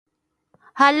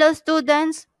Hello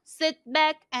students, sit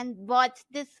back and watch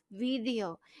this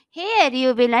video. Here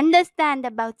you will understand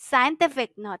about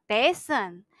scientific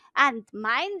notation and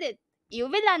mind it, you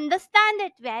will understand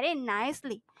it very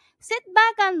nicely. Sit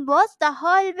back and watch the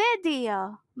whole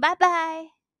video. Bye bye.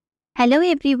 Hello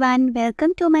everyone,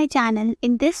 welcome to my channel.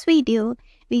 In this video,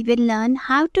 we will learn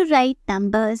how to write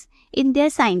numbers in their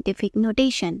scientific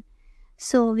notation.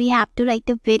 So we have to write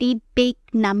a very big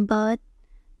number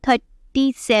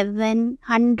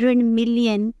 3700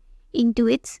 million into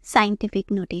its scientific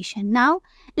notation. Now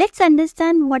let's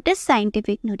understand what is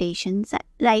scientific notation.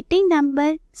 Writing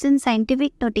numbers in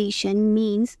scientific notation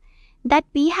means that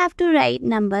we have to write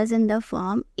numbers in the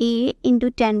form a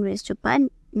into 10 raised to power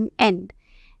n.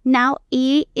 Now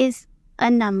a is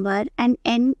a number and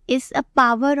n is a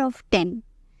power of 10,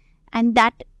 and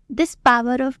that this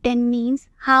power of 10 means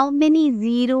how many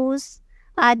zeros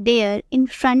are there in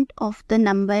front of the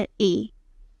number a.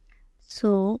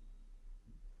 So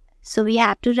we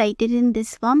have to write it in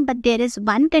this form, but there is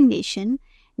one condition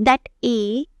that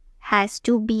a has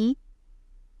to be,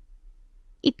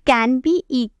 it can be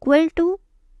equal to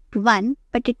 1,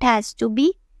 but it has to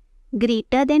be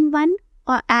greater than 1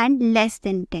 and less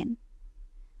than 10.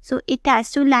 So it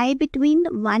has to lie between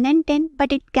 1 and 10,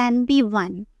 but it can be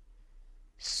 1.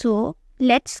 So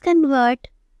let's convert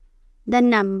the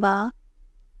number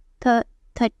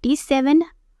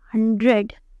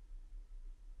 3700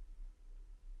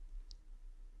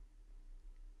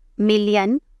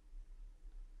 million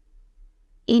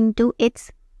into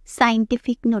its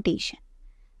scientific notation.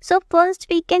 So first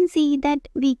we can see that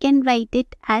we can write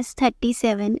it as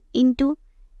 37 into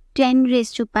 10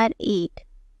 raised to power 8,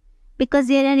 because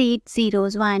there are 8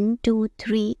 zeros, 1, 2,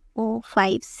 3, 4,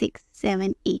 5, 6,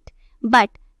 7, 8.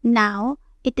 But now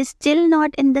it is still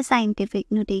not in the scientific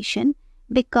notation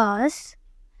because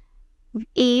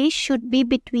a should be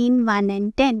between 1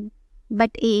 and 10,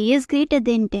 but a is greater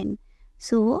than 10.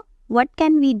 So what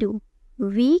can we do?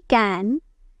 We can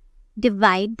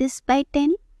divide this by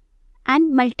 10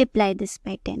 and multiply this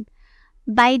by 10.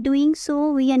 By doing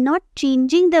so, we are not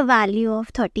changing the value of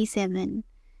 37.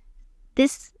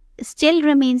 This still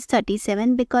remains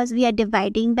 37 because we are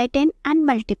dividing by 10 and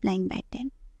multiplying by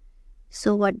 10.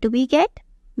 So what do we get?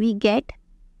 We get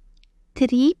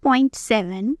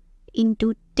 3.7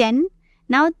 into 10.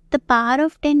 Now the power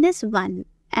of 10 is 1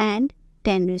 and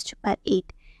 10 raised to power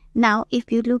 8. Now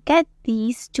if you look at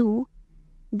these two,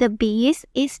 the base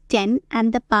is 10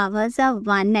 and the powers are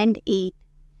 1 and 8.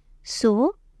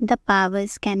 So the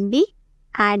powers can be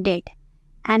added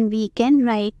and we can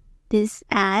write this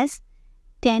as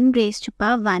 10 raised to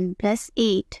power 1 plus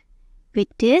 8, which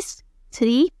is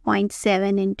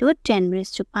 3.7 into 10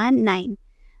 raised to power 9.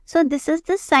 So this is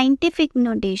the scientific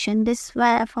notation. This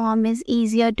form is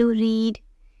easier to read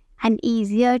and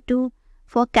easier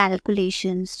for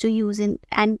calculations to use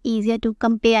and easier to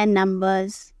compare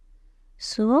numbers.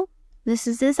 So this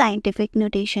is the scientific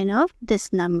notation of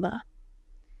this number.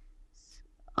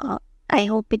 I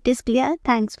hope it is clear.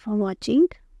 Thanks for watching.